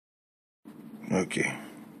Okay.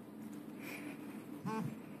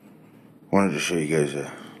 Wanted to show you guys a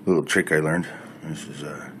little trick I learned. This is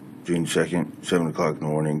June 2nd, 7 o'clock in the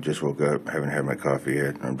morning. Just woke up, haven't had my coffee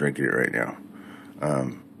yet. I'm drinking it right now.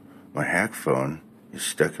 My hack phone is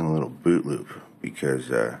stuck in a little boot loop because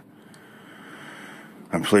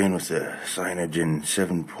I'm playing with the CyanogenMod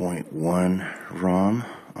 7.1 ROM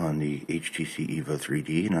on the HTC Evo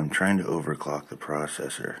 3D, and I'm trying to overclock the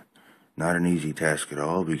processor. Not an easy task at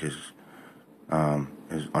all because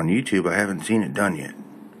on YouTube I haven't seen it done yet.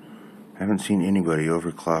 I haven't seen anybody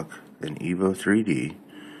overclock an Evo 3D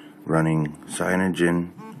running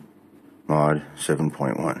CyanogenMod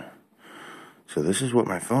 7.1. So this is what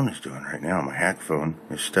my phone is doing right now. My hack phone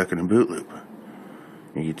is stuck in a boot loop.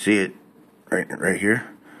 You can see it right here.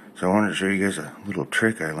 So I wanted to show you guys a little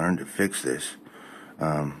trick I learned to fix this.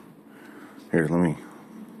 Here, let me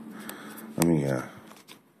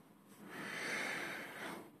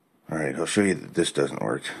alright, I'll show you that this doesn't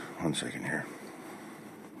work. One second here.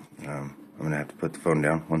 I'm gonna have to put the phone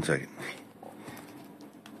down. 1 second.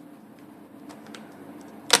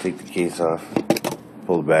 Take the case off,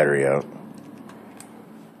 pull the battery out,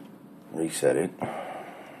 reset it.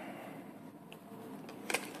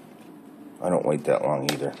 I don't wait that long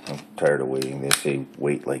either. I'm tired of waiting. They say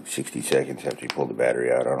wait like 60 seconds after you pull the battery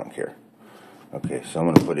out. I don't care. Okay, so I'm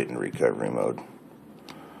going to put it in recovery mode.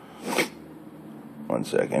 1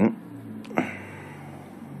 second.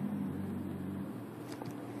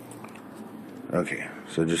 Okay,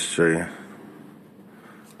 so just to show you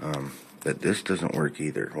that this doesn't work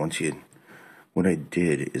either. What I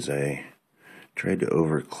did is I tried to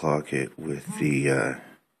overclock it with the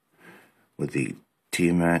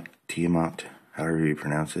Tiamat, however you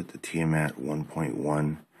pronounce it, the Tiamat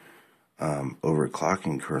 1.1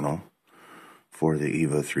 overclocking kernel for the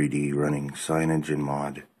Evo 3D running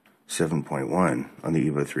CyanogenMod 7.1 on the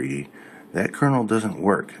Evo 3D. That kernel doesn't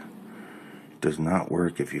work. It does not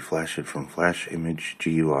work if you flash it from Flash Image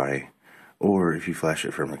GUI or if you flash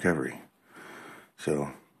it from recovery.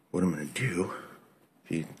 So what I'm going to do,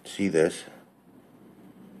 if you see this,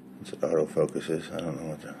 it autofocuses. I don't know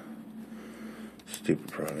what the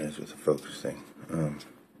stupid problem is with the focus thing. 1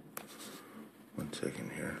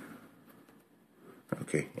 second here.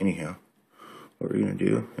 Okay, anyhow, what we're going to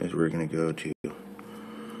do is we're going to go to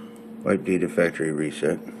Wipe Data Factory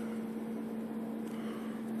Reset.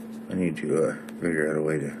 I need to figure out a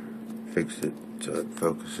way to fix it so it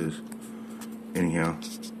focuses. Anyhow,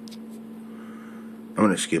 I'm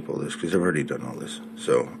going to skip all this because I've already done all this.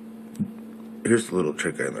 So, here's the little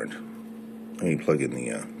trick I learned. I need to plug in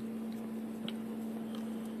the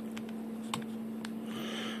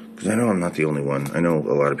because I know I'm not the only one. I know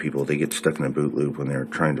a lot of people, they get stuck in a boot loop when they're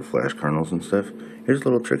trying to flash kernels and stuff. Here's a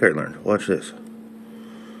little trick I learned. Watch this.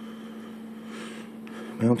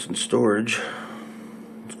 Mounts and storage.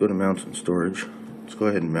 Let's go to mounts and storage. Let's go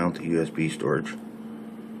ahead and mount the USB storage.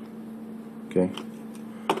 Okay.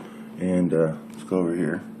 And let's go over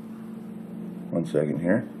here. 1 second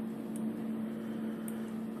here.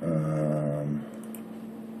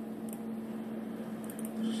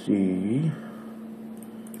 See.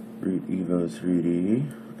 Root Evo 3D,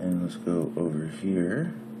 and let's go over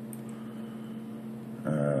here.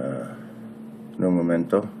 No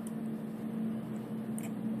momento.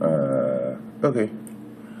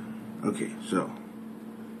 Okay, so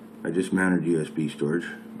I just mounted USB storage.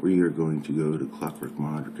 We are going to go to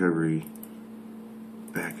clockworkmod recovery,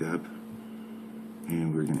 backup,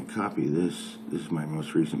 and we're going to copy this. This is my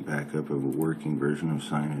most recent backup of a working version of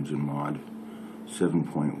CyanogenMod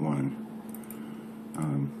 7.1.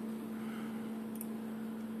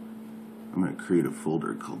 I'm going to create a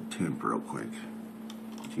folder called temp real quick.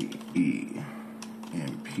 T-E-M-P.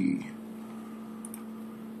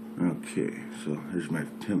 Okay, so here's my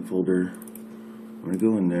temp folder. I'm going to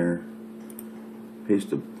go in there, paste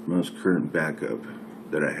the most current backup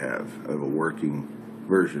that I have of a working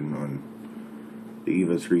version on the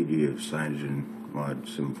Evo 3D of CyanogenMod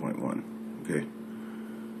 7.1. Okay?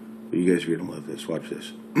 But you guys are going to love this. Watch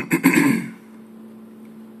this.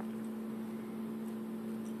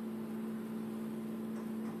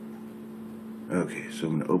 Okay, so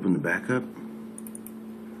I'm going to open the backup.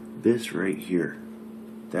 This right here,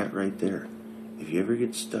 that right there. If you ever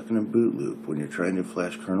get stuck in a boot loop when you're trying to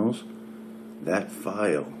flash kernels, that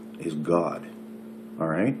file is God.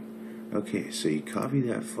 Alright? Okay, so you copy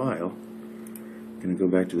that file. I'm going to go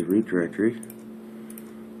back to the root directory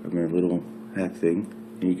of my little hack thing.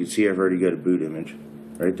 And you can see I've already got a boot image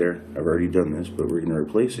right there. I've already done this, but we're going to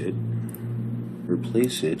replace it.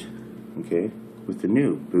 Okay, with the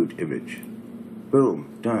new boot image.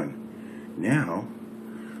 Boom, done. Now,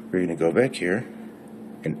 we're going to go back here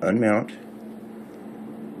and unmount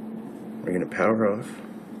We're going to power off,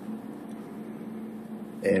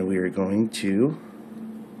 and we are going to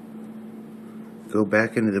go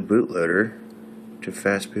back into the bootloader to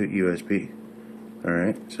fastboot USB.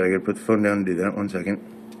 Alright, so I gotta put the phone down and do that. 1 second.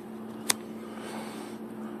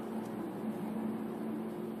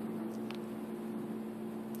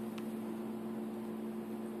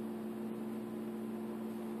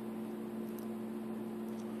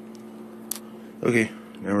 Okay,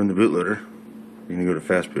 now we're in the bootloader. We're gonna go to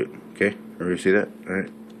fastboot. Okay, everybody see that?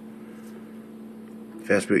 Alright.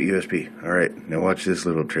 Fastboot USB. Alright, now watch this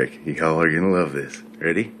little trick. Y'all are gonna love this.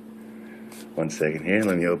 Ready? 1 second here,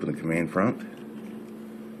 let me open the command prompt.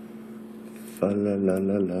 Fa la la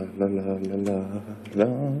la la la la la la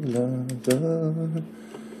la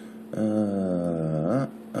la.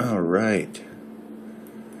 Alright.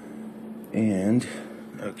 And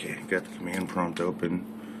okay, got the command prompt open.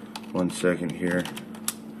 1 second here.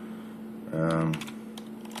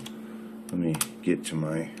 Let me get to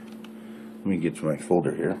my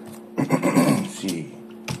folder here. See.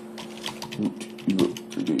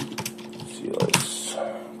 CLS.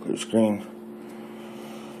 Clear screen.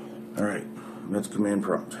 Alright, that's command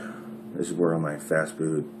prompt. This is where all my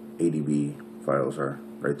fastboot ADB files are,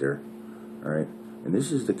 right there. Alright, and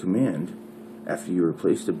this is the command after you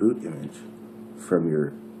replace the boot image from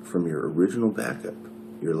your original backup,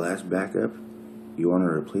 your last backup. You want to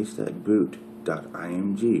replace that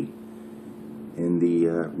boot.img in the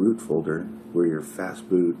root folder where your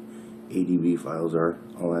fastboot ADB files are,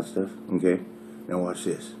 all that stuff. Okay, now watch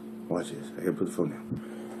this. Watch this. I gotta put the phone down.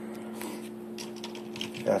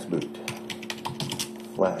 Fastboot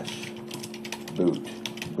flash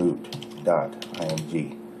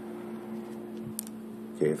boot.img.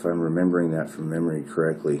 Okay, if I'm remembering that from memory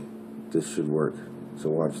correctly, this should work. So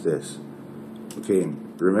watch this. Okay,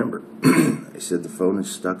 remember, I said the phone is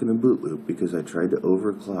stuck in a boot loop because I tried to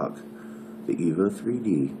overclock the Evo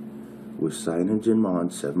 3D with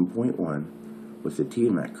CyanogenMod 7.1 with the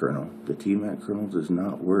TMAC kernel. The TMAC kernel does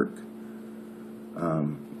not work.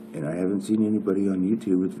 And I haven't seen anybody on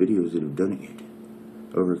YouTube with videos that have done it yet.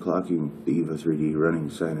 Overclocking the Evo 3D running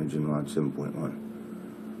CyanogenMod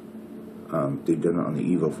 7.1. They've done it on the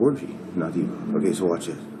Evo 4G, not the Evo. Okay, so watch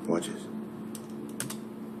this. Watch this.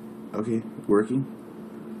 Okay, working.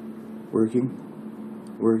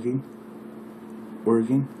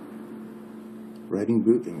 Writing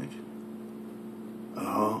boot image.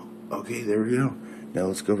 Oh, okay, there we go. Now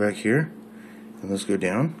let's go back here, and let's go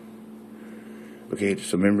down. Okay,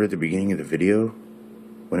 so remember at the beginning of the video,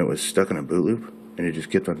 when it was stuck in a boot loop, and it just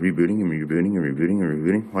kept on rebooting and rebooting and rebooting and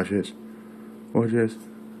rebooting? Watch this. Watch this.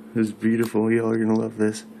 This is beautiful. Y'all are going to love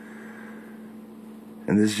this.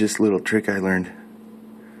 And this is just a little trick I learned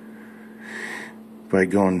by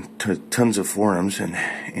going to tons of forums and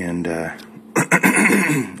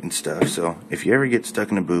and stuff. So if you ever get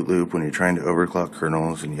stuck in a boot loop when you're trying to overclock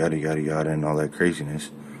kernels and yada yada yada and all that craziness,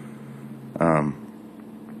 1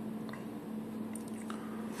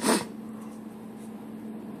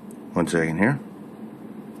 second here.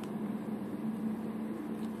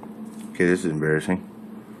 Okay, this is embarrassing.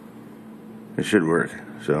 It should work.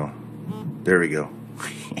 So there we go.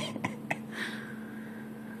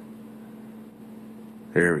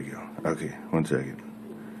 There we go. Okay, 1 second.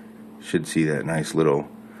 Should see that nice little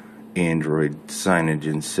Android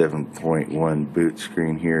Cyanogen 7.1 boot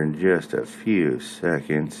screen here in just a few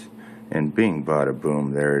seconds. And bing, bada,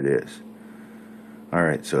 boom, there it is.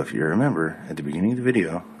 Alright, so if you remember, at the beginning of the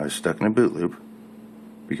video, I was stuck in a boot loop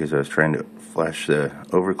because I was trying to flash the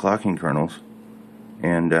overclocking kernels.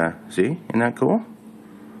 And, see? Isn't that cool?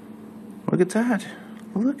 Look at that.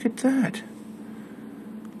 Look at that.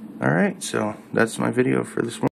 Alright, so that's my video for this morning.